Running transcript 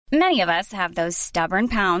Many of us have those stubborn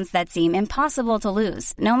pounds that seem impossible to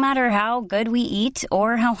lose, no matter how good we eat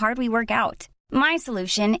or how hard we work out. My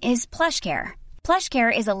solution is PlushCare.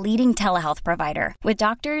 PlushCare is a leading telehealth provider with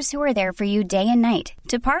doctors who are there for you day and night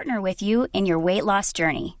to partner with you in your weight loss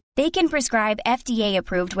journey. They can prescribe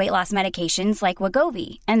FDA-approved weight loss medications like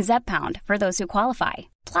Wegovy and Zepbound for those who qualify.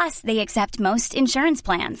 Plus, they accept most insurance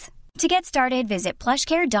plans. To get started, visit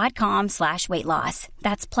plushcare.com/weightloss.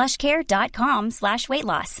 That's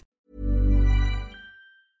plushcare.com/weightloss.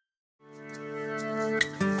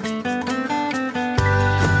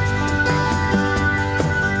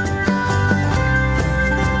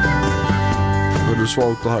 Har du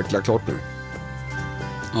svalt och harklat klart nu?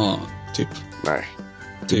 Ja, typ. Nej.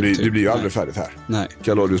 Det blir ju aldrig färdigt här. Nej.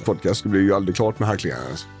 Kaladius podcast, det blir ju aldrig klart med harklingarna.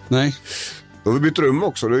 Alltså. Nej. Då har vi bytt rum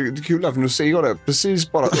också. Det är kul här, för nu ser jag det.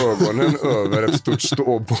 Precis bara ögonen över ett stort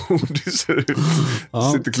ståbord. Det ser ut.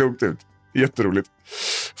 Det sitter klokt ut. Jätteroligt.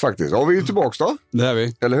 Faktiskt. Ja, vi är tillbaka då. Det är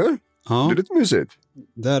vi. Eller hur? Ja. Det är lite mysigt.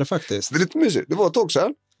 Det är det faktiskt. Det är lite mysigt. Det var ett tag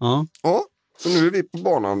sedan. Ja. Ja. Så nu är vi på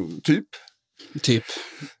banan, typ. Typ.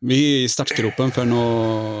 Vi är i startgropen för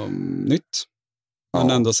något nytt. Men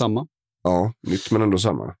ändå samma. Ja, nytt men ändå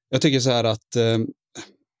samma. Jag tycker så här att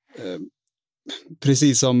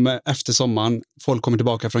precis som efter sommaren, folk kommer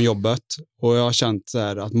tillbaka från jobbet och jag har känt så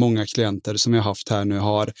här att många klienter som jag har haft här nu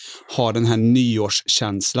har den här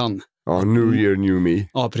nyårskänslan. Ja, New Year, New Me.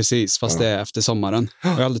 Ja, precis. Fast det är efter sommaren. Jag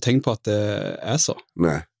har aldrig tänkt på att det är så.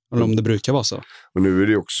 Nej. Eller om det brukar vara så. Och nu är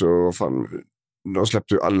det också, de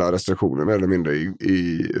släppte ju alla restriktioner mer eller mindre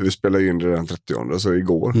vi spelade in det den 30, så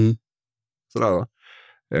igår. Sådär va?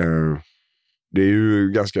 Det är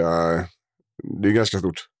ju ganska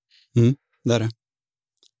stort. Det är det.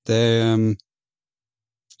 Det är,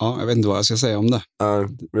 ja, jag vet inte vad jag ska säga om det.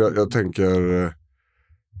 Jag tänker,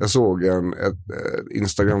 jag såg en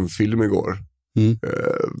Instagram-film igår.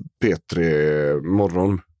 P3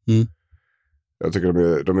 morgon. Jag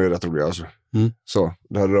tycker de är rätt roliga alltså. Så,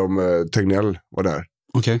 där hade de Tegnell var där.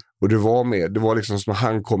 Okay. Och det var liksom som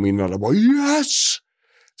han kom in och alla bara yes!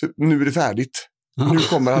 Så, nu är det färdigt. Nu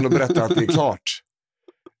kommer han och berättar att det är klart.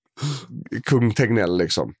 Kung Tegnell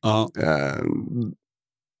liksom.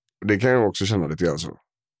 Det kan jag också känna lite grann så.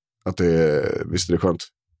 Att visst är det skönt.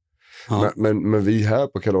 Men vi här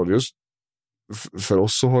på Kaladius, för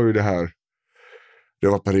oss så har ju det har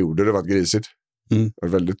varit perioder, det har varit grisigt. Det var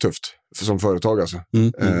väldigt tufft som företag alltså.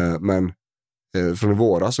 Men från i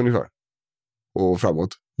våras ungefär och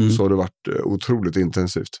framåt så har det varit otroligt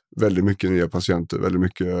intensivt. Väldigt mycket nya patienter, väldigt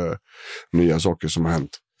mycket nya saker som har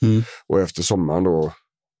hänt. Och efter sommaren då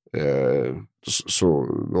så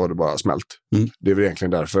var det bara smält. Det är väl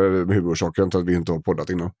egentligen därför huvudorsaken till att vi inte har poddat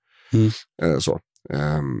innan. Så.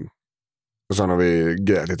 Och sen har vi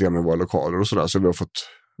grejat lite grann med våra lokaler och sådär, så vi har fått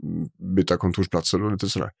byta kontorsplatser och lite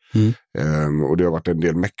sådär. Och det har varit en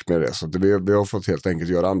del meck med det, så att vi har fått helt enkelt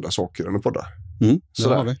göra andra saker än att podda. Det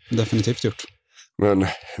har vi definitivt gjort. Men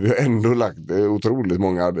vi har ändå lagt otroligt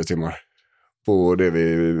många arbetstimmar på det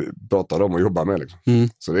vi pratar om och jobbar med liksom.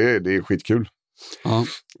 Så det är skitkul. Ja.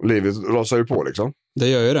 Livet rasar ju på liksom. Det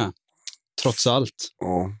gör ju det. Trots allt.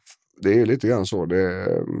 Ja, det är lite grann så.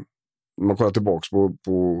 Man kollar tillbaka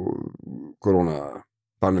på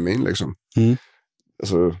coronapandemin liksom.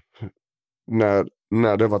 Alltså,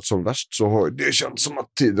 när det varit som värst så har det känts som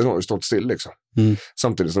att tiden har ju stått still liksom.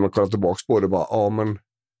 Samtidigt som man kollar tillbaka på det bara, men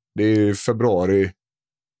det är februari,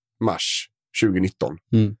 mars 2019.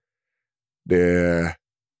 Det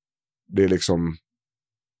är liksom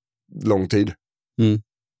lång tid.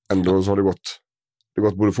 Ändå så har det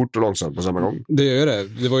gått både fort och långsamt på samma gång. Det gör det.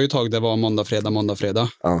 Det var ju ett tag det var måndag, fredag.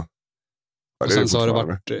 Ja. Och sen så har det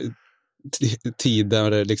varit tid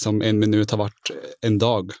där liksom en minut har varit en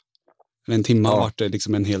dag. En timme har varit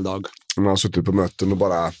liksom en hel dag. Man har suttit på möten och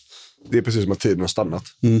bara, det är precis som att tiden har stannat.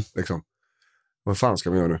 Liksom. Vad fan ska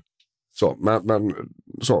man göra nu? Så, men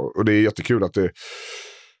så, och det är jättekul att det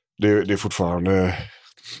är fortfarande,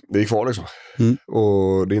 det är kvar liksom.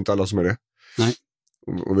 Och det är inte alla som är det. Nej.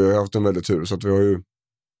 Och vi har haft en väldigt tur, så att vi har ju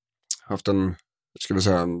haft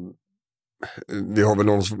vi har väl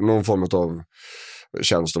någon form av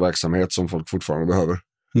tjänst och verksamhet som folk fortfarande behöver.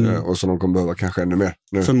 Och som de kommer behöva kanske ännu mer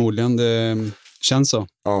nu. Förmodligen, det känns så.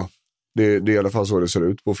 Ja, det är i alla fall så det ser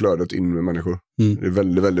ut på flödet in med människor. Det är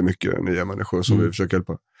väldigt, väldigt mycket nya människor som vi försöker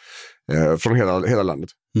hjälpa. Från hela landet.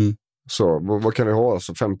 Så vad kan vi ha?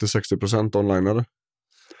 Alltså 50-60% online eller?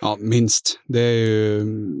 Ja, minst. Det är ju...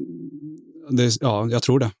 ja, jag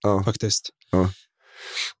tror det faktiskt. Ja.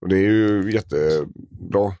 Och det är ju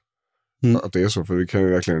jättebra att det är så, för vi kan ju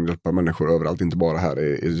verkligen hjälpa människor överallt, inte bara här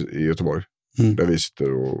i Göteborg. Där vi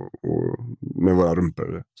sitter och med våra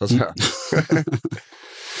rumpor så att säga.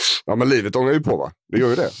 Ja, men livet ångar ju på, va? Det gör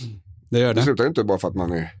ju det. Det gör det. Det slutar ju inte bara för att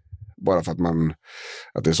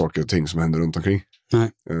det är saker och ting som händer runt omkring.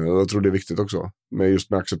 Nej. Jag tror det är viktigt också. Men just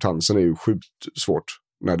med acceptansen är ju sjukt svårt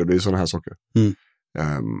när det blir sådana här saker.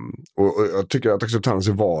 Och jag tycker att acceptans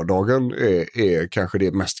i vardagen är kanske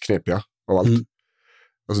det mest knepiga av allt.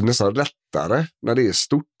 Alltså nästan lättare när det är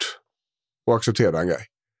stort att acceptera en grej.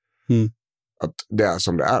 Att det är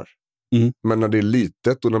som det är. Men när det är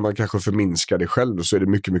litet och när man kanske förminskar det själv så är det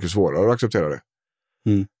mycket, mycket svårare att acceptera det.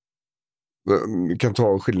 Vi kan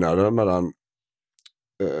ta skillnaden mellan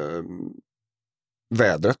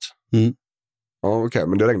vädret. Ja, okej,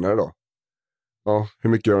 men det regnar idag. Ja, hur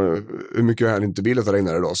mycket jag inte vill att det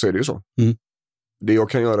regnar idag, så är det ju så. Det jag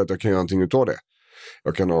kan göra är att jag kan göra någonting utav det.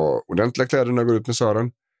 Jag kan ha ordentliga kläder när jag går ut med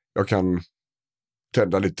Sören. Jag kan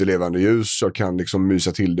tända lite levande ljus. Jag kan liksom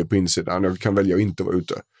mysa till det på insidan. Jag kan välja att inte vara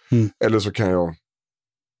ute. Eller så kan jag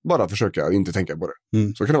bara försöka inte tänka på det.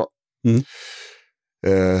 Så kan det vara.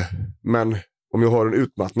 Men om jag har en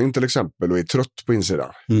utmattning till exempel och är trött på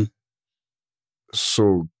insidan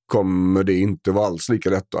så kommer det inte vara alls lika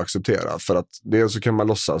lätt att acceptera. För att dels så kan man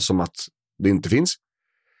låtsas som att det inte finns.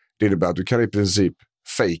 Det innebär att du kan i princip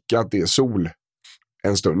fejka att det är sol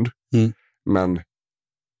en stund. Men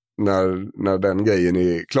när den grejen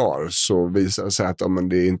är klar så visar det sig att men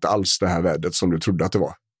det är inte alls det här vädret som du trodde att det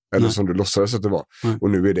var. Eller som du låtsades att det var. Och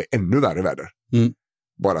nu är det ännu värre väder.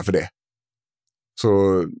 Bara för det.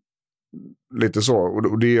 Så lite så.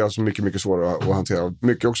 Och det är alltså mycket, mycket svårare att hantera.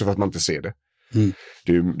 Mycket också för att man inte ser det.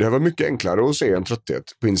 Det var mycket enklare att se en trötthet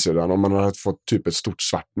på insidan om man hade fått typ ett stort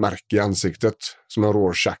svart märke i ansiktet. Som en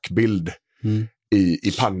Rorschach-bild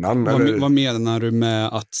i pannan. Vad menar du med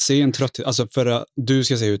att se en trötthet? Alltså för att du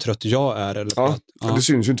ska se hur trött jag är? Eller ja, det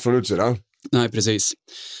syns ju inte från utsidan. Nej, precis.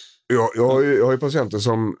 Jag har ju patienter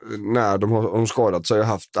som när de har skadat sig och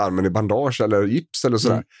haft armen i bandage eller gips eller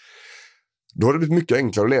sådär. Då har det blivit mycket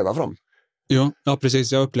enklare att leva fram. Ja,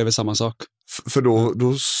 precis. Jag upplever samma sak. För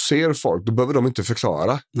då ser folk, då behöver de inte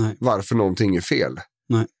förklara varför någonting är fel.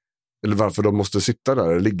 Nej. Eller varför de måste sitta där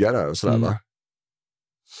eller ligga där och sådär va?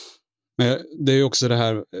 Men det är ju också det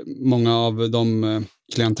här, många av de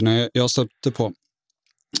klienterna jag stötte på,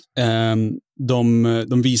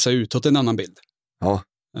 de visar utåt en annan bild. Ja.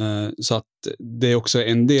 Så att det är också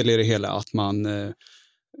en del i det hela att man,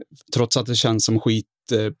 trots att det känns som skit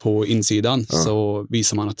på insidan så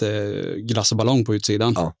visar man att det är glass och ballong på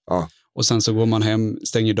utsidan. Och sen så går man hem,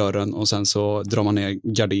 stänger dörren och sen så drar man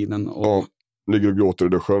ner gardinen. Och ligger och gråter i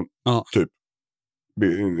duschen. Typ.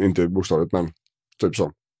 Inte bokstavligt, men typ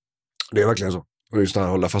så. Det är verkligen så. Och just det här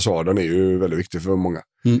hålla fasaden är ju väldigt viktigt för många.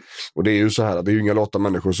 Och det är ju så här att det är ju inga lata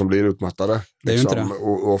människor som blir utmattade. Det är liksom. ju inte det.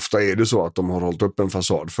 Och ofta är det så att de har hållit upp en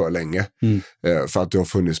fasad för länge. För att det har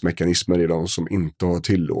funnits mekanismer i dem som inte har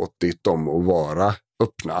tillåtit dem att vara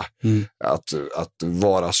öppna. Att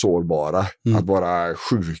vara sårbara. Att vara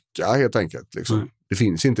sjuka helt enkelt. Liksom. Det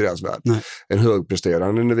finns inte i deras värld. En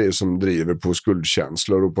högpresterande individ som driver på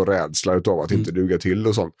skuldkänslor och på rädsla utav att inte duga till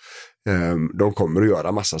och sånt. De kommer att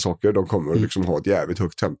göra massa saker. De kommer att liksom ha ett jävligt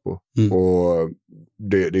högt tempo. Och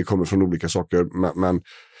det kommer från olika saker. Men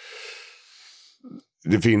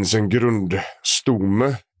det finns en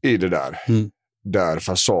grundstomme i det där. Där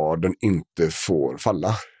fasaden inte får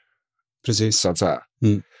falla. Precis. Så att säga.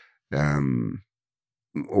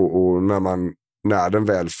 Och när den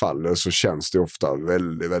väl faller så känns det ofta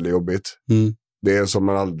väldigt, väldigt jobbigt. Det är som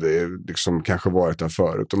man aldrig liksom kanske varit där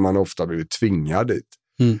förut och man har ofta blivit tvingad dit.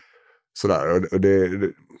 Sådär. Och det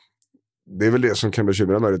är väl det som kan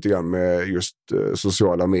bekymra mig lite grann med just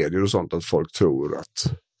sociala medier och sånt, att folk tror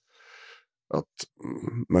att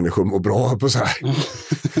människor mår bra på så här.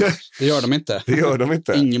 Det gör de inte. Det gör de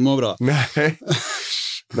inte. Ingen mår bra. Nej,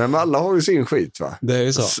 men alla har ju sin skit va? Det är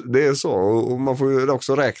ju så. Det är så, och man får ju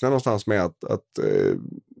också räkna någonstans med att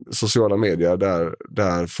sociala medier,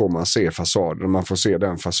 där får man se fasaden. Man får se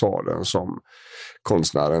den fasaden som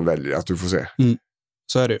konstnären väljer att du får se.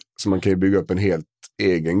 Så är det. Så man kan ju bygga upp en helt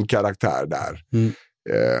egen karaktär där.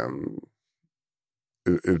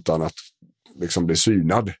 Utan att liksom bli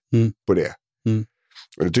synad på det.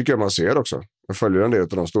 Och det tycker jag man ser också. Jag följer en del av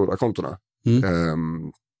de stora kontona.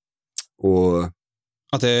 Och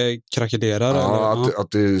att det krackelerar? Ja,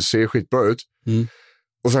 att det ser skitbra ut.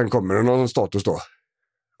 Och sen kommer det någon status då.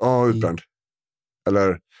 Utbränd.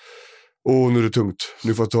 Eller, nu är det tungt.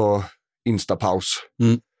 Nu får jag ta instapaus.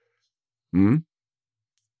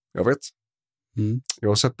 Jag vet. Jag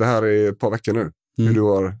har sett det här i ett par veckor nu. Hur du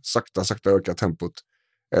har sakta ökat tempot.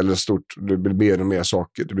 Eller stort, det blir mer och mer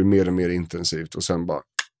saker. Det blir mer och mer intensivt. Och sen bara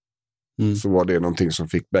så var det någonting som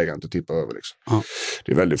fick bägaren att tippa över. Liksom.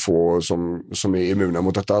 Det är väldigt få som är immuna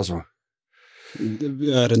mot detta. Alltså.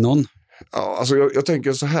 Är det någon? Ja, alltså jag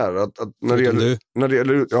tänker så här att när det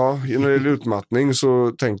gäller utmattning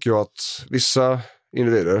så tänker jag att vissa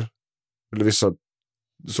individer eller vissa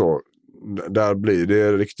så där blir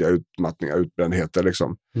det riktiga utmattningar, utbrändheter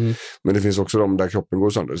liksom. Men det finns också de där kroppen går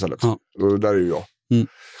sönder istället. Ja. Och där är ju jag.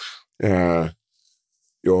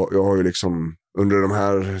 Jag har ju liksom under de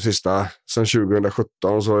här sen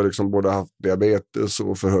 2017 så har jag liksom både haft diabetes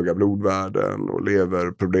och för höga blodvärden och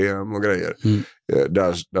leverproblem och grejer.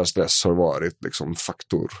 Där stress har varit liksom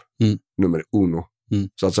faktor nummer 1.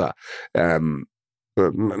 Så att säga.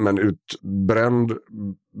 Men utbränd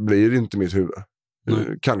blir inte mitt huvud.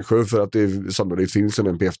 Kanske för att det sannolikt finns en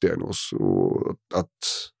NPF-diagnos och att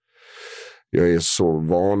jag är så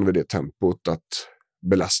van vid det tempot att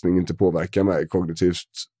belastning inte påverkar mig kognitivt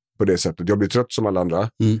på det sättet. Jag blir trött som alla andra,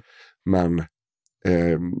 men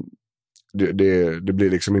det blir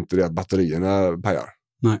liksom inte det att batterierna pajar.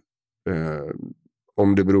 Nej.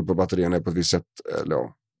 Om det beror på att batterierna är på ett visst sätt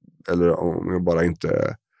eller om jag bara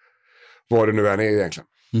inte vad det nu än är egentligen.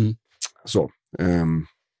 Så.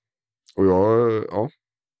 Och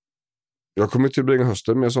jag kommer tillbringa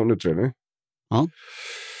hösten med en sån utredning. Ja.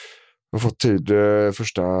 Jag har fått tid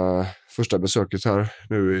första besöket här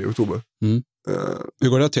nu i oktober. Hur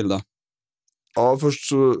går det till då? Ja, först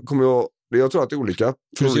så kommer jag tror att det är olika.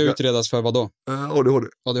 Du ska utredas för vad då? ADHD.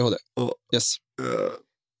 Yes.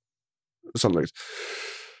 Sannolikt.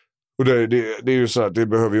 Och det är ju så att det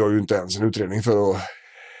behöver jag ju inte ens en utredning för att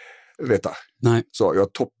veta. Nej. Så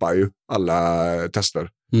jag toppar ju alla tester.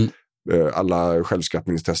 Alla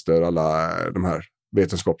självskattningstester, alla de här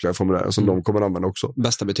vetenskapliga formulären som de kommer använda också.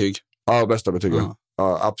 Bästa betyg. Ja, bästa betygen.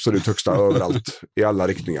 Ja, absolut högsta överallt i alla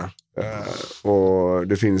riktningar. Och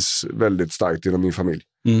det finns väldigt starkt inom min familj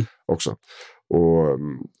också. Och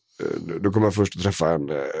då kommer jag först att träffa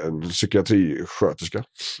en psykiatrisköterska.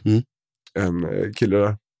 En kille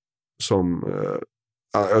där som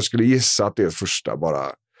jag skulle gissa att det är första bara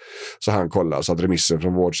så han kollar så att remissen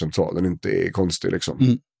från vårdcentralen inte är konstig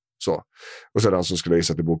liksom. Så. Och sedan så skulle jag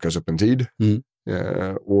gissa att det bokas upp en tid.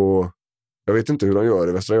 Och jag vet inte hur de gör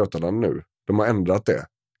i Västra Götaland nu. De har ändrat det.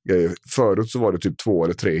 Förut så var det typ 2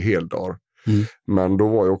 eller 3 heldagar. Men då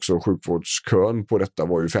var ju också sjukvårdskön på detta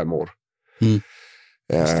var ju 5 år.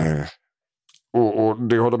 Och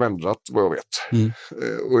det har de ändrat vad jag vet.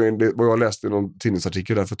 Och vad jag läste i någon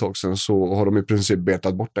tidningsartikel där för ett tag sedan så har de i princip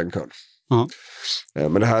betat bort den kön.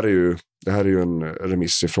 Men det här är ju en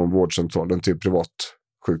remiss från vårdcentralen till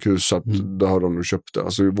privatsjukhus så att där har de nu köpt det.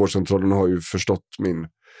 Alltså vårdcentralen har ju förstått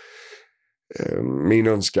min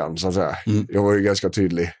önskan så att säga. Jag var ju ganska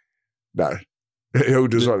tydlig där.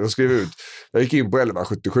 Jag gick in på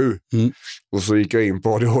 1177 och så gick jag in på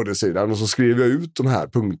ADHD-sidan och så skrev jag ut de här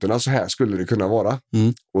punkterna, så här skulle det kunna vara.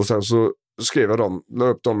 Och sen så skrev jag la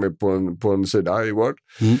upp dem på en sida i Word.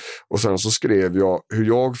 Och sen så skrev jag hur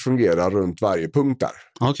jag fungerar runt varje punkt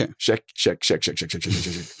där. Okay. Check.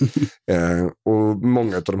 Och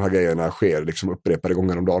många av de här grejerna sker liksom upprepade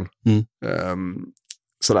gånger om dagen.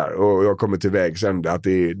 Sådär, och jag kommer till vägs ände att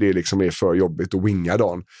det liksom är för jobbigt att winga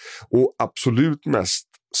dagen. Och absolut mest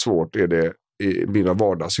svårt är det i mina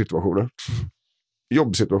vardagssituationer.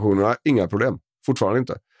 Jobbsituationerna, inga problem. Fortfarande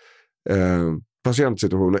inte.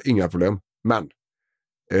 Patientsituationer, inga problem. Men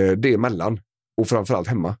det är mellan. Och framförallt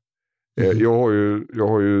hemma. Jag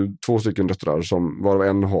har ju 2 stycken döttrar som varav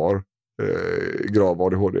en har grav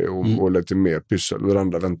ADHD och lite mer pyssel. Och det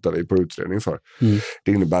andra väntar vi på utredning för.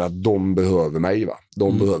 Det innebär att de behöver mig, va?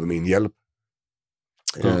 De behöver min hjälp.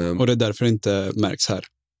 Och det är därför det inte märks här.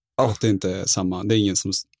 Att det inte är samma. Det är ingen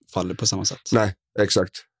som faller på samma sätt. Nej,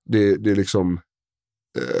 exakt. Det är liksom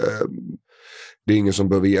det är ingen som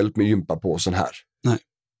behöver hjälp med gympapåsen här. Nej.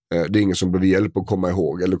 Det är ingen som behöver hjälp att komma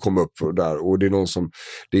ihåg eller komma upp för det där. Och det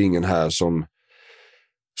är ingen här som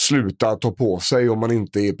slutar ta på sig om man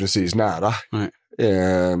inte är precis nära.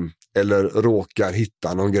 Eller råkar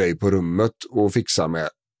hitta någon grej på rummet och fixa med,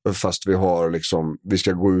 fast vi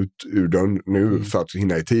ska gå ut ur dörren nu för att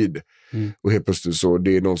hinna i tid. Och helt plötsligt så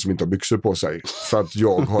det är någon som inte har byxor på sig för att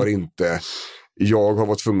jag har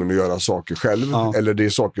varit tvungen att göra saker själv, eller det är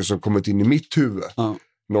saker som kommit in i mitt huvud.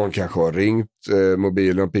 Någon kanske har ringt,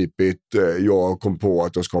 mobilen och pipit, jag kom på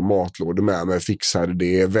att jag ska ha matlådor med mig, fixar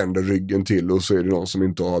det, vänder ryggen till och så är det någon som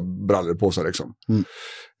inte har brallor på sig liksom.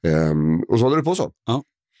 Och så håller det på så.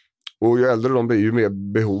 Och ju äldre de blir, ju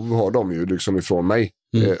mer behov har de ju liksom ifrån mig.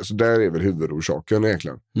 Så där är väl huvudorsaken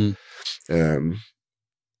egentligen.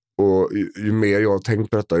 Och ju mer jag har tänkt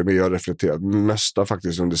på detta, ju mer jag har reflekterat, mesta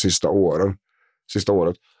faktiskt under sista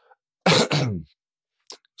året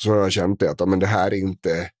så har jag känt det att men det här är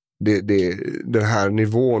inte den här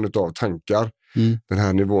nivån av tankar Den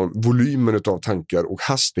här nivån, volymen av tankar och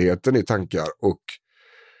hastigheten i tankar. Och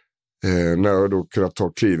när jag då kunnat ta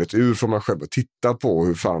klivet ur från mig själv och titta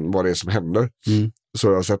på vad det är som händer. Så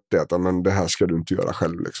har jag sett det att men det här ska du inte göra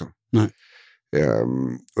själv liksom. Nej.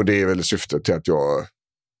 Och det är väl syftet till att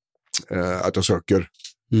jag söker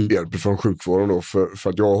hjälp från sjukvården då, för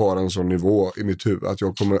att jag har en sån nivå i mitt huvud att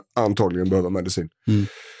jag kommer antagligen behöva medicin.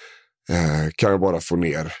 Kan jag bara få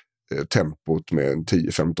ner tempot med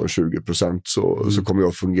 10, 15, 20% så kommer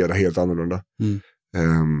jag fungera helt annorlunda.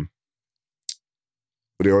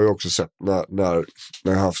 Och det har jag också sett när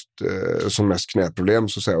jag haft som mest knäproblem,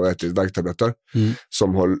 så säger jag ätit värktabletter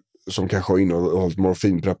som kanske har innehållit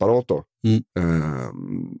morfinpreparat då.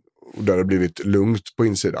 Och där det blivit lugnt på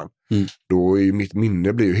insidan. Då är mitt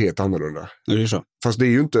minne blir ju helt annorlunda. Det är så. Fast det är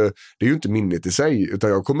ju inte minnet i sig, utan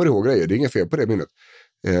jag kommer ihåg grejer. Det är inga fel på det minnet.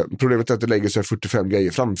 Problemet är att det lägger sig 45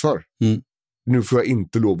 grejer framför. Nu får jag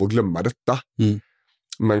inte lov att glömma detta.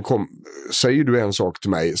 Men säger du en sak till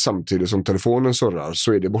mig samtidigt som telefonen surrar,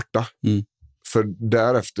 så är det borta. För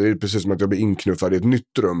därefter är det precis som att jag blir inknuffad i ett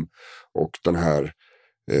nytt rum och den här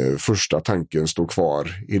första tanken står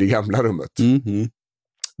kvar i det gamla rummet.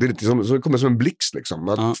 Det är lite som, så det kommer som en blixt liksom.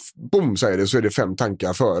 Att boom, säger det, så är det 5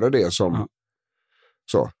 tankar före det som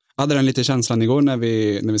så. Jag hade den lite känslan igår när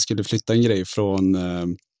vi skulle flytta en grej från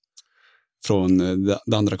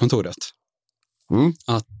det andra kontoret.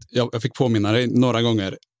 Att jag fick påminna dig några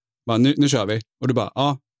gånger. Bara, nu kör vi. Och du bara,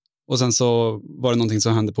 ja. Och sen så var det någonting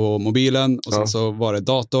som hände på mobilen. Och sen så var det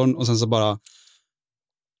datorn. Och sen så bara,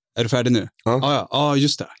 är du färdig nu? Ja,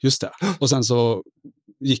 just det. Och sen så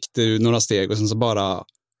gick det några steg. Och sen så bara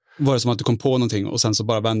var det som att du kom på någonting. Och sen så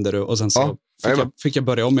bara vände du. Och sen så fick jag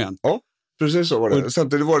börja om igen. Ja, precis så var det.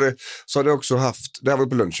 Samtidigt var det, så hade jag också haft, det här var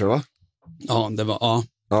på lunchen va? Ja, det var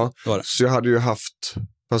det. Så jag hade ju haft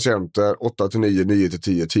patienter 8-9,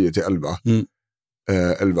 9-10, 10-11,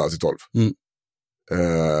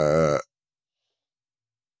 11-12.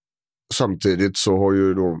 Samtidigt så har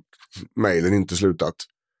ju då mejlen inte slutat.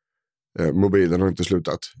 Mobilen har inte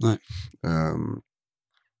slutat. Nej.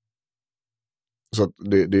 Så att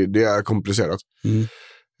det är komplicerat.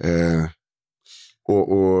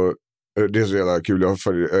 Och det är så jävla kul. Jag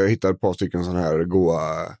hittade ett par stycken sådana här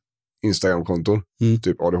goa Instagram-konton.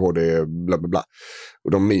 Typ ADHD, bla bla bla.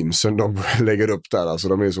 Och de memesen de lägger upp där, alltså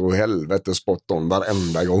de är så helvete spot on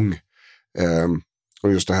varenda gång.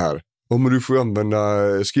 Och just det här. Men du får ju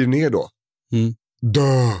använda, skriv ner då.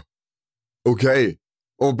 Okej.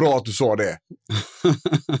 Och bra att du sa det.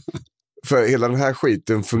 För hela den här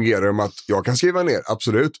skiten fungerar med att jag kan skriva ner,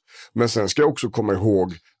 absolut. Men sen ska jag också komma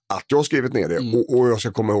ihåg att jag har skrivit ner det. Och jag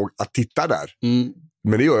ska komma ihåg att titta där.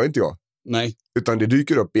 Men det gör jag inte jag. Nej. Utan det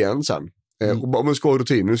dyker upp igen sen. Och om man ska ha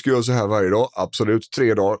rutin, nu ska jag göra så här varje dag. Absolut,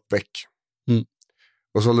 3 dagar, väck.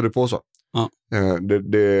 Och så håller det på så. Ja.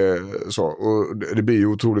 Så. Och det blir ju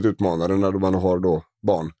otroligt utmanande när man har då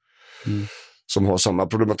barn som har samma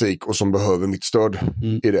problematik och som behöver mitt stöd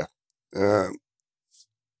i det.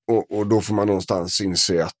 Och då får man någonstans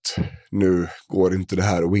inse att nu går inte det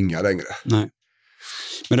här att winga längre. Nej.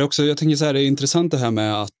 Men det är också, jag tänker så här, det är intressant det här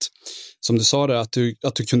med att, som du sa det, att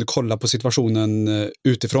du kunde kolla på situationen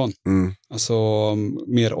utifrån. Alltså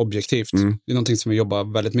mer objektivt. Det är någonting som vi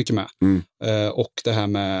jobbar väldigt mycket med. Och det här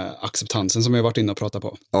med acceptansen som vi har varit inne och pratat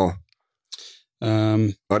på. Ja.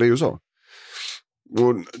 Ja, det är ju så.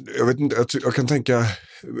 Och jag vet inte, jag kan tänka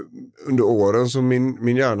under åren som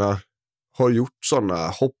min hjärna har gjort sådana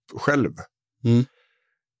hopp själv.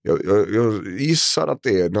 Jag gissar att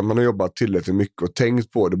det är när man har jobbat tillräckligt mycket och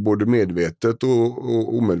tänkt på det både medvetet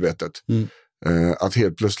och omedvetet. Att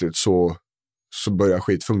helt plötsligt så börjar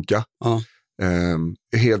skit funka.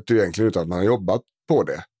 Helt egentligen utan att man har jobbat på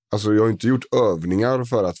det. Alltså jag har inte gjort övningar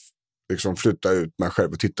för att liksom flytta ut mig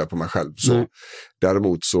själv och titta på mig själv. Så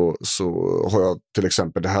däremot så har jag till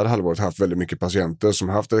exempel det här halvåret haft väldigt mycket patienter som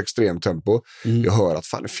har haft ett extremt tempo. Jag hör att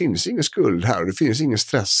fan, det finns ingen skuld här och det finns ingen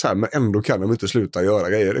stress här, men ändå kan de inte sluta göra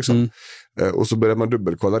grejer liksom. Och så börjar man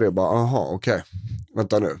dubbelkolla det och bara, aha, okej.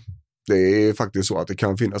 Vänta nu. Det är faktiskt så att det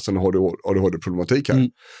kan finnas en ADHD-problematik här.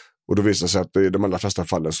 Och då visar det sig att i de allra flesta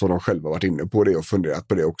fallen så har de själva varit inne på det och funderat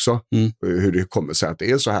på det också. Hur det kommer sig att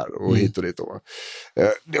det är så här och hit och dit.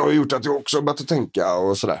 Det har gjort att jag också börjat tänka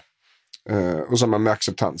och sådär. Och samma med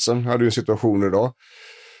acceptansen. Jag hade ju en situation idag.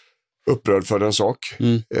 Upprörd för en sak.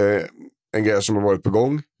 En grej som har varit på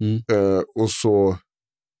gång. Och så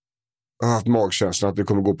har jag haft magkänslan att det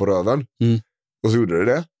kommer gå på röven. Och så gjorde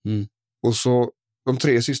det. Och så de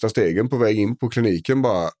 3 sista stegen på väg in på kliniken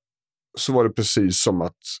bara, så var det precis som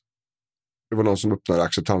att det var någon som öppnade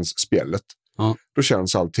acceptansspjället. Då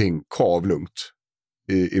känns allting kavlugnt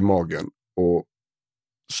i magen. Och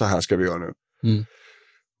så här ska vi göra nu.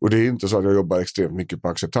 Och det är inte så att jag jobbar extremt mycket på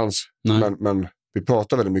acceptans. Men vi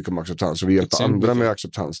pratar väldigt mycket om acceptans och vi hjälper andra med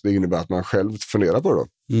acceptans. Det innebär att man själv funderar på det då.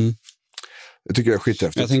 Det tycker jag är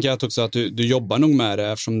skithäftigt. Jag tänker att också att du jobbar nog med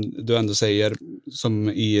det, eftersom du ändå säger, som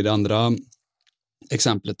i det andra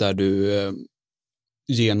exemplet där du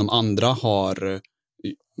genom andra har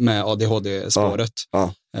med ADHD-spåret,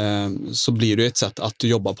 så blir det ett sätt att du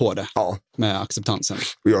jobbar på det med acceptansen.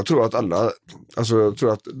 Och jag tror att jag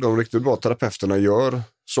tror att de riktigt bra terapeuterna gör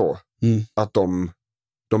så att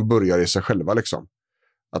de börjar i sig själva liksom.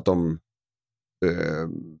 Att de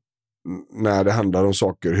när det handlar om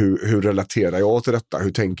saker, hur relaterar jag till detta?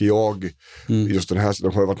 Hur tänker jag just den här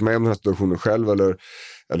situationen? Har jag varit med om den här situationen själv eller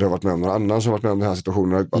har jag varit med om någon annan som varit med om den här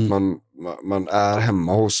situationen? Att man är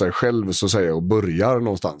hemma hos sig själv så att säga och börjar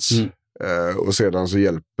någonstans. Och sedan så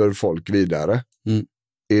hjälper folk vidare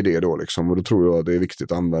i det då liksom. Och då tror jag det är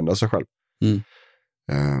viktigt att använda sig själv.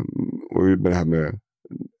 Och med det här med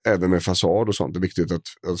även med fasad och sånt, det är viktigt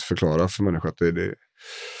att förklara för människor att det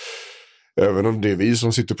även om det är vi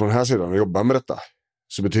som sitter på den här sidan och jobbar med detta,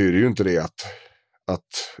 så betyder ju inte det att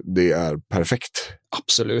det är perfekt.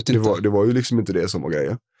 Absolut inte. Det var ju liksom inte det som var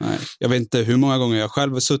grejen. Nej. Jag vet inte hur många gånger jag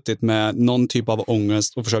själv har suttit med någon typ av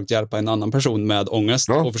ångest och försökt hjälpa en annan person med ångest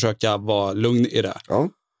och försöka vara lugn i det. Ja,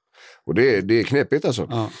 och det är knepigt alltså.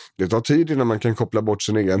 Ja. Det tar tid innan man kan koppla bort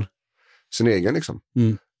sin egen liksom.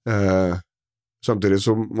 Samtidigt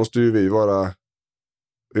så måste ju vi vara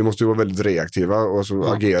väldigt reaktiva och alltså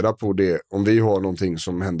agera på det. Om vi har någonting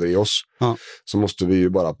som händer i oss så måste vi ju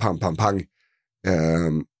bara pang.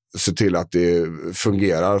 Se till att det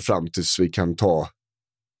fungerar fram tills vi kan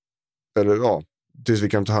tills vi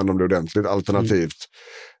kan ta hand om det ordentligt. Alternativt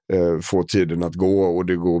få tiden att gå och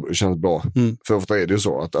det känns bra. För ofta är det ju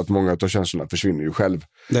så att många av känslorna försvinner ju själv.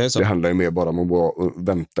 Det handlar ju mer bara om att bara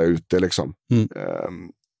vänta ut det liksom.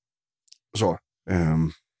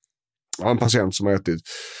 En patient som har ätit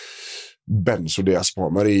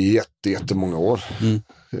benzodiazepiner i jättemånga år.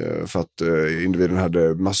 För att individen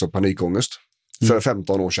hade massa panikångest för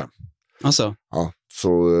 15 år sedan. Alltså? Ja,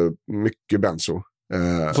 så mycket benzo.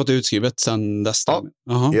 Fått det utskrivet sen dess?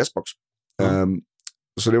 Ja, yes box.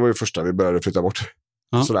 Så det var ju första vi började flytta bort.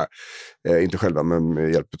 Sådär. Inte själva, men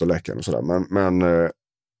med hjälp av läkaren och sådär. Men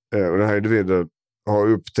och den här individen har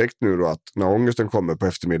upptäckt nu då att när ångesten kommer på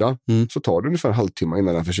eftermiddag så tar det ungefär en halvtimme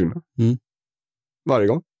innan den försvinner. Varje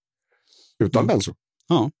gång. Utan benzo.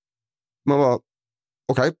 Ja. Man var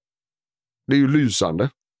okej. Det är ju lysande.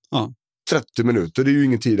 30 minuter, det är ju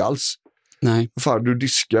ingen tid alls. Nej. Fan, du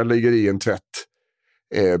diskar, lägger i en tvätt,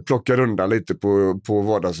 plockar undan lite på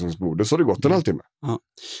vardagsrumsbordet, så har det gått en halvtimme. Ja.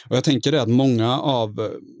 Och jag tänker det att många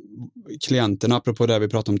av klienterna, apropå det vi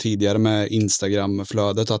pratade om tidigare med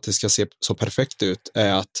Instagram-flödet, att det ska se så perfekt ut,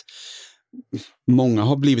 är att många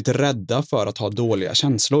har blivit rädda för att ha dåliga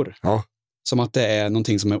känslor. Ja. Som att det är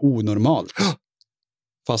någonting som är onormalt.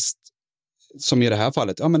 Fast som i det här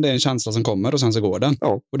fallet, men det är en känsla som kommer och sen så går den.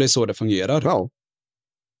 Ja. Och det är så det fungerar. Ja,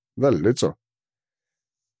 väldigt så.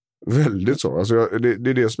 Väldigt så. Alltså, det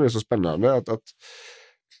är det som är så spännande. Att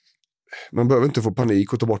man behöver inte få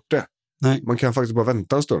panik och ta bort det. Nej. Man kan faktiskt bara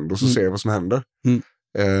vänta en stund och så se vad som händer.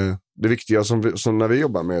 Det viktiga som när vi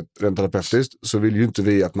jobbar med rent terapeutiskt, så vill ju inte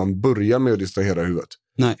vi att man börjar med att distrahera huvudet.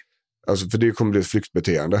 Nej. Alltså, för det kommer bli ett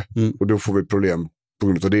flyktbeteende. Och då får vi problem på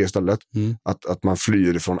grund av det istället. Att man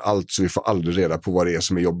flyr ifrån allt, så vi får aldrig reda på vad det är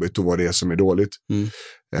som är jobbigt och vad det är som är dåligt.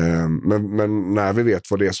 Men när vi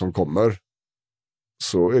vet vad det är som kommer,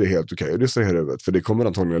 så är det helt okej att distrahera huvudet, för det kommer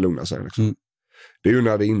antagligen lugna sig. Liksom. Det är ju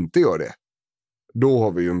när det inte gör det. Då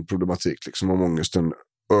har vi ju en problematik liksom, om ångesten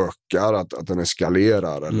ökar, att den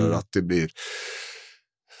eskalerar eller att det blir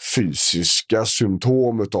fysiska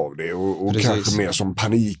symptom av det och kanske mer som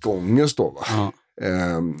panikångest då, va? Ja.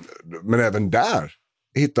 Men även där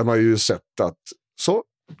hittar man ju sätt att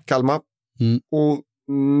kalma och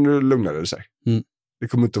nu lugnar det sig. Det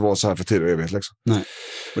kommer inte vara så här för tid och evighet liksom. Nej.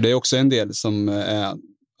 Och det är också en del som är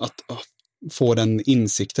att få den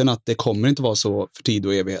insikten att det kommer inte vara så för tid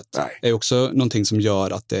och evighet. Nej. Det är också någonting som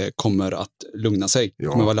gör att det kommer att lugna sig. Det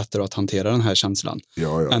kommer vara lättare att hantera den här känslan.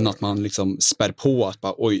 Än att man liksom spär på att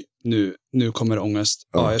bara, oj, nu kommer ångest.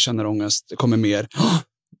 Ja, jag känner ångest. Det kommer mer.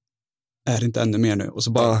 Är det inte ännu mer nu? Och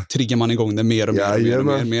så bara triggar man igång det mer och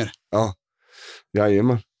mer. Ja,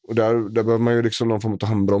 jajamän. Och där behöver man ju liksom någon form av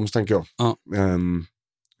handbroms, tänker jag. Ja.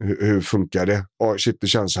 Hur funkar det? Shit, det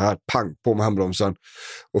känns så här. Pang, på med handbromsen.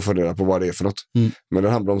 Och fundera på vad det är för något. Men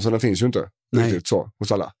den handbromsen finns ju inte riktigt så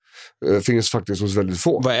hos alla. Finns faktiskt hos väldigt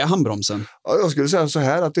få. Vad är handbromsen? Ja, jag skulle säga så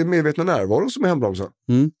här, att det är medvetna närvaro som är handbromsen.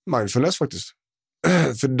 Mindfulness faktiskt.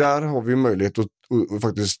 För där har vi möjlighet att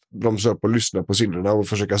faktiskt bromsa upp och lyssna på sinnena och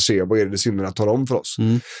försöka se vad är det sinnena tar om för oss.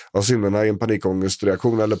 Av sinnena är en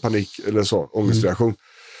panikångestreaktion eller ångestreaktion.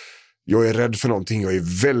 Jag är rädd för någonting, jag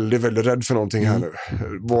är väldigt, väldigt rädd för någonting här nu.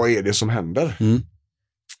 Vad är det som händer?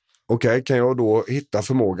 Okej, kan jag då hitta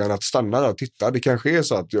förmågan att stanna där och titta? Det kanske är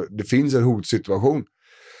så att det finns en hotsituation.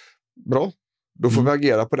 Bra, då får vi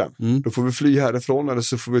agera på den. Då får vi fly härifrån eller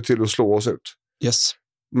så får vi till att slå oss ut. Yes.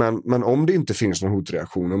 Men om det inte finns någon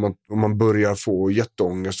hotreaktion, om man börjar få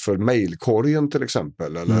jätteångest för mejlkorgen till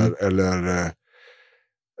exempel, eller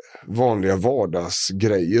vanliga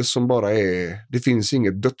vardagsgrejer som bara det finns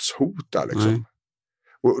inget dödshot där liksom.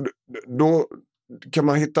 Och då kan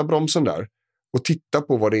man hitta bromsen där och titta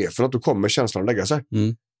på vad det är för att då kommer känslan att lägga sig.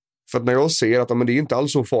 För att när jag ser att men det är inte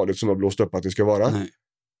alls så farligt som jag blåst upp att det ska vara,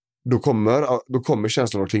 då kommer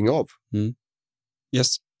känslan att klinga av. Yes.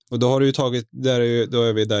 Och då har du ju tagit, då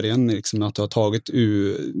är vi där igen, liksom, att du har tagit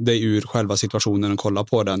dig ur själva situationen och kollat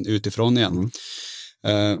på den utifrån igen.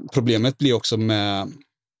 Problemet blir också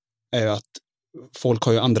är att folk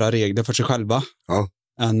har ju andra regler för sig själva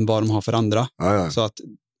än vad de har för andra. Så att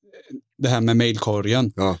det här med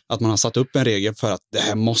mejlkorgen, att man har satt upp en regel för att det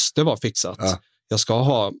här måste vara fixat. Jag ska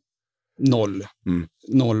ha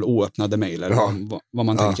 0 oöppnade mejl eller vad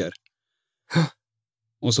man tänker.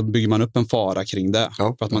 Och så bygger man upp en fara kring det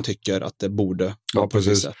för att man tycker att det borde vara på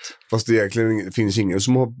det sätt. Fast det egentligen finns ingen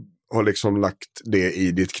som har liksom lagt det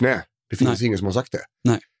i ditt knä. Det finns ingen som har sagt det.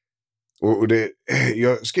 Nej. Och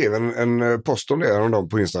jag skrev en post om det här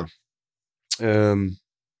på Insta.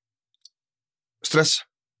 Stress.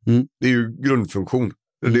 Det är ju grundfunktion.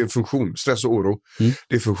 Det är en funktion. Stress och oro.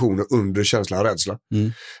 Det är funktioner under känslan av rädsla.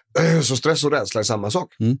 Så stress och rädsla är samma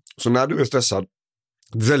sak. Så när du är stressad,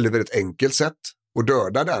 väldigt, väldigt enkelt sätt att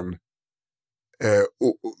döda den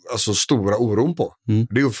alltså stora oron på.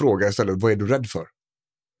 Det är att fråga istället, vad är du rädd för?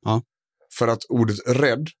 För att ordet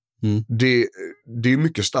rädd, det är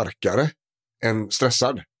mycket starkare än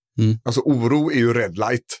stressad. Alltså oro är ju red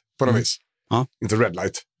light på något vis. Inte red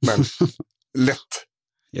light, men lätt.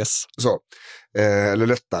 Yes. Så. Eller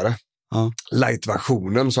lättare.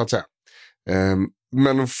 Light-versionen så att säga.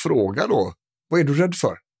 Men fråga då, vad är du rädd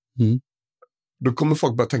för? Då kommer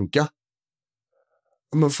folk börja tänka.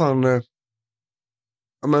 Men fan,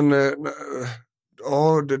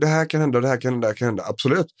 det här kan hända, det här kan hända.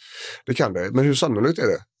 Absolut, det kan det. Men hur sannolikt är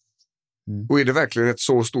det? Och är det verkligen ett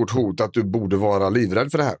så stort hot att du borde vara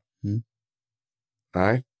livrädd för det här?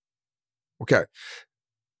 Nej. Okej.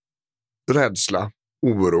 Rädsla,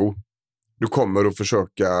 oro. Du kommer att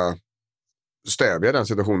försöka stävja den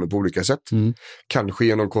situationen på olika sätt. Kanske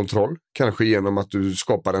genom kontroll, kanske genom att du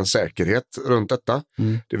skapar en säkerhet runt detta.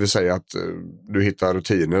 Det vill säga att du hittar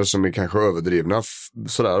rutiner som är kanske överdrivna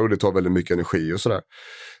sådär, och det tar väldigt mycket energi och sådär.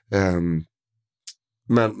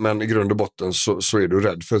 Men i grund och botten så är du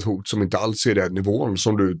rädd för ett hot som inte alls är den nivån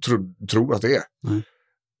som du tror att det är.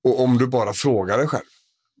 Och om du bara frågar dig själv,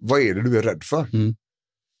 vad är det du är rädd för?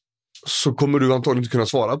 Så kommer du antagligen inte kunna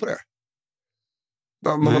svara på det.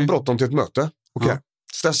 Man har bråttom till ett möte. Okej.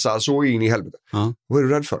 Stressar så in i helvete. Vad är du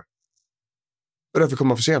rädd för? Jag är rädd för att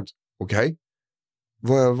komma för sent. Okej.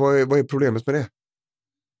 Vad är problemet med det?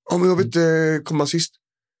 Men jag vill inte komma sist.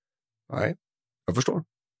 Nej, jag förstår.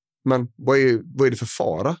 Men vad är det för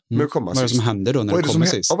fara med att komma sist? Vad är det som händer då när du kommer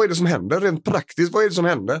sist? Vad är det som händer? Rent praktiskt, vad är det som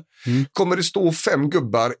händer? Kommer det stå 5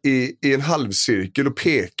 gubbar i en halvcirkel och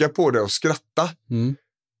peka på det och skratta?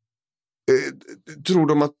 Tror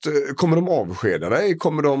de att, kommer de avskeda dig?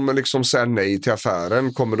 Kommer de liksom säga nej till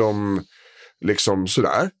affären? Kommer de liksom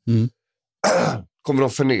sådär? Kommer de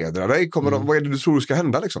förnedra dig? Vad är det du tror ska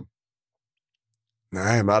hända liksom?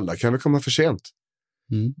 Nej, men alla kan väl komma för sent.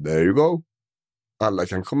 There you go. Alla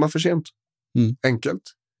kan komma för sent. Enkelt.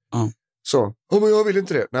 Så, men jag vill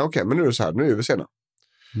inte det. Nej, okej, men nu är det så här, nu är vi sena.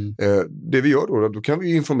 Det vi gör då kan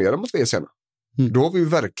vi informera om att vi är sena. Då har vi ju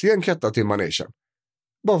verkligen klättrat till manegen.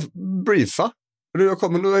 Bara briefa. Jag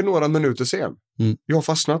kommer nu några minuter sen. Jag har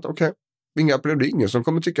fastnat, okej. Inga problem, det är ingen som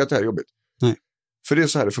kommer tycka att det här är jobbigt. Nej. För det är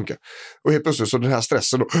så här det funkar. Och helt plötsligt så den här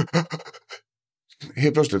stressen då,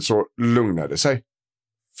 helt plötsligt så lugnar det sig.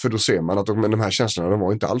 För då ser man att de här känslorna, de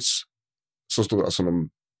var inte alls så stora som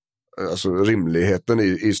alltså rimligheten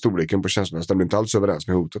i storleken på känslorna stämde inte alls överens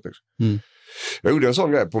med hotet. Jag gjorde en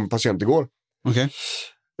sån grej på en patient igår.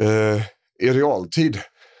 I realtid.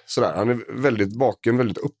 Sådär. Han är väldigt vaken,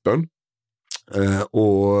 väldigt öppen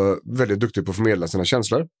och väldigt duktig på att förmedla sina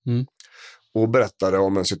känslor. Och berättade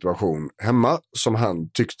om en situation hemma som han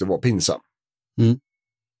tyckte var pinsam.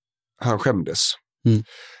 Han skämdes.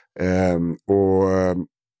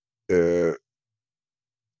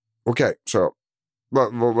 Okej, så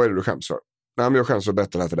vad är det du skäms för? nej men jag skäms att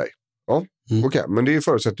berätta det här för dig. Ja, okej. Men det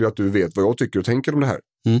förutsätter ju att du vet vad jag tycker och tänker om det här.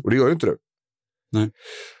 Och det gör ju inte du. Nej.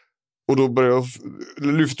 Och då började jag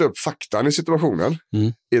lyfta upp faktan i situationen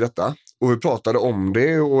i detta. Och vi pratade om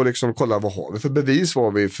det och liksom kolla vad har vi för bevis,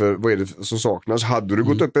 vad är det som saknas. Hade du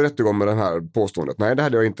gått upp i rättegång med den här påståendet? Nej, det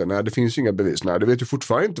hade jag inte. Nej, det finns ju inga bevis. Nej, du vet ju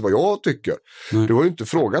fortfarande inte vad jag tycker. Nej. Du har ju inte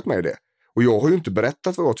frågat mig det. Och jag har ju inte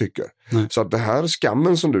berättat vad jag tycker. Nej. Så att det här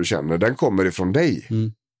skammen som du känner, den kommer ifrån dig.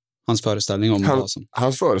 Hans föreställning om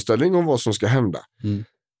hans föreställning om vad som ska hända.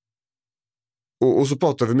 Och så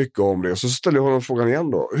pratar vi mycket om det. Så ställer jag honom frågan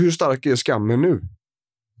igen då. Hur stark är skammen nu?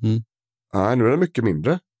 Nej, nu är den mycket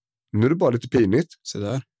mindre. Nu är det bara lite pinigt. Så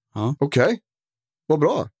där. Ja. Okej, vad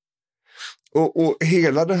bra. Och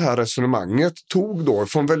hela det här resonemanget tog då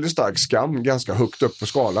från väldigt stark skam, ganska högt upp på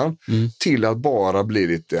skalan, till att bara bli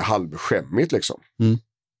lite halvskämmigt liksom.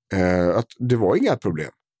 Att det var inga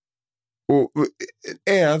problem. Och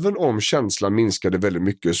även om känslan minskade väldigt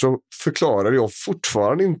mycket så förklarade jag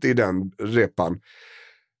fortfarande inte i den repan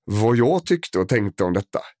vad jag tyckte och tänkte om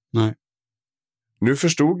detta. Nej. Nu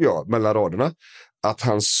förstod jag mellan raderna att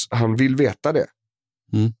han vill veta det.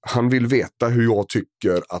 Han vill veta hur jag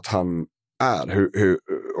tycker att han är.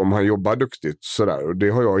 Om han jobbar duktigt sådär. Och det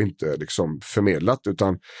har jag inte liksom förmedlat,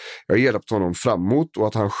 utan jag har hjälpt honom framåt och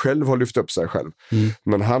att han själv har lyft upp sig själv.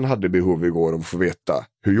 Men han hade behov igår av att få veta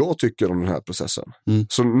hur jag tycker om den här processen.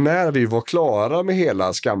 Så när vi var klara med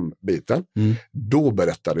hela skambiten, då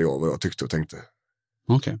berättade jag vad jag tyckte och tänkte.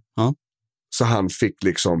 Okej. Ja. Så han fick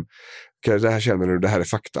liksom, okay, det här känner du, det här är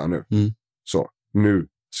fakta nu. Så nu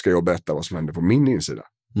ska jag berätta vad som hände på min insida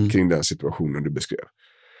kring den situationen du beskrev.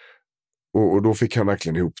 Och då fick han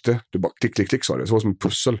verkligen ihop det. Det bara klick, klick, klick sa det. Det var som en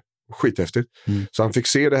pussel. Skithäftigt. Så han fick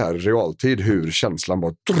se det här i realtid, hur känslan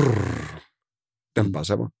bara dämpar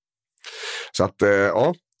sig. Så att,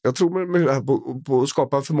 ja, jag tror med det här på att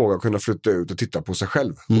skapa en förmåga att kunna flytta ut och titta på sig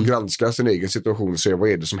själv. Och granska sin egen situation och se vad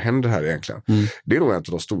är det som händer här egentligen. Det är nog en av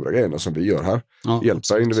de stora grejerna som vi gör här. Ja,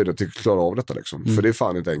 hjälpa individen till att klara av detta liksom. För det är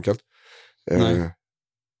fan inte enkelt.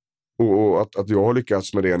 Och att jag har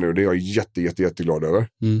lyckats med det nu, det är jag jätteglad över.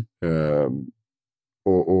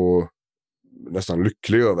 Och nästan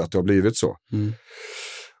lycklig över att det har blivit så.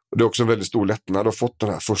 Och det är också en väldigt stor lättnad att ha fått den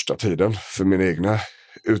här första tiden för min egna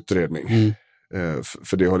utredning.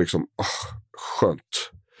 För det har liksom,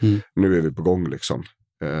 skönt. Nu är vi på gång liksom.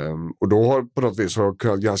 Och då har på något vis har jag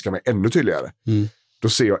kunnat granska mig ännu tydligare. Då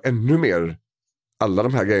ser jag ännu mer alla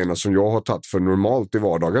de här grejerna som jag har tagit för normalt i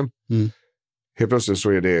vardagen. Helt plötsligt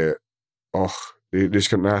så är det,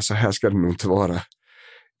 så här ska det nog inte vara.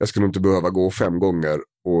 Jag ska nog inte behöva gå 5 gånger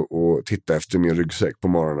och titta efter min ryggsäck på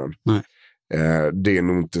morgonen. Nej. Det är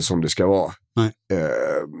nog inte som det ska vara. Nej.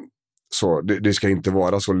 Så det ska inte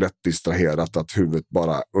vara så lätt distraherat att huvudet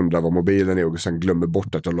bara undrar vad mobilen är och sen glömmer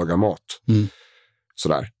bort att jag lagar mat.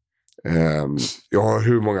 Sådär. Jag har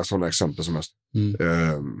hur många sådana exempel som helst.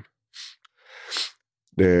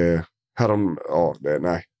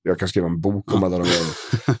 Nej. Jag kan skriva en bok om alla de grejerna.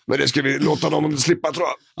 Men det ska vi låta dem slippa, tror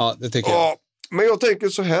jag. Ja, det tycker jag. Men jag tänker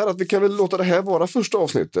så här att vi kan väl låta det här vara första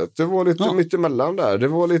avsnittet. Det var lite mitt emellan där. Det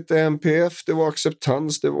var lite MPF, det var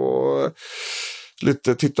acceptans, det var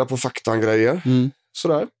lite titta på faktan-grejer.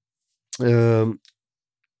 Sådär.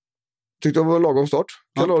 Tyckte jag var en lagom start.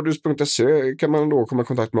 Kaladius.se kan man då komma i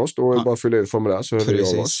kontakt med oss. Då är det bara att fylla i formulär så hör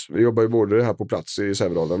vi av oss. Vi jobbar ju både här på plats i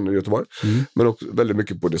Sävedalen i Göteborg. Men också väldigt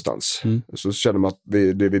mycket på distans. Så känner man att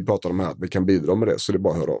det vi pratar om här, att vi kan bidra med det. Så det är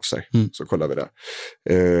bara att höra av sig. Så kollar vi det.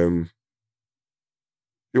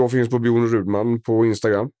 Jag finns på Björn Rudman på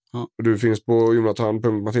Instagram. Du finns på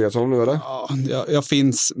Jonathan.Mattiasson nu, eller? Ja, jag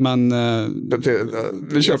finns, men...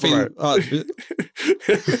 vi kör på mig.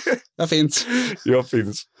 Jag finns. Jag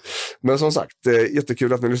finns. Men som sagt,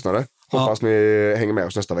 jättekul att ni lyssnade. Hoppas ni hänger med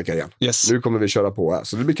oss nästa vecka igen. Yes. Nu kommer vi köra på här,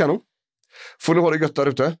 så det blir kanon. Får ni ha det gött där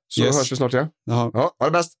ute, så hörs vi snart igen. Ja, ha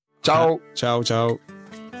det bäst. Ciao! Ciao, ciao.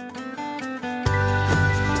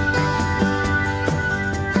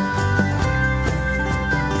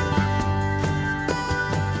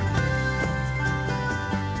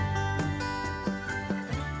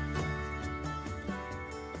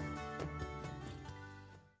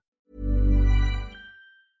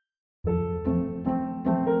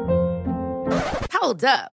 Hold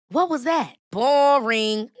up. What was that?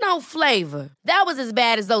 Boring. No flavor. That was as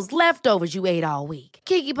bad as those leftovers you ate all week.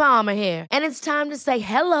 Keke Palmer here, and it's time to say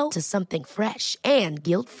hello to something fresh and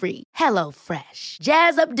guilt-free. Hello Fresh.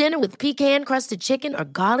 Jazz up dinner with pecan-crusted chicken or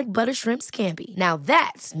garlic butter shrimp scampi. Now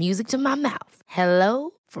that's music to my mouth.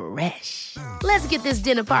 Hello Fresh. Let's get this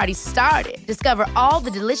dinner party started. Discover all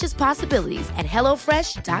the delicious possibilities at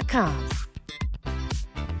HelloFresh.com.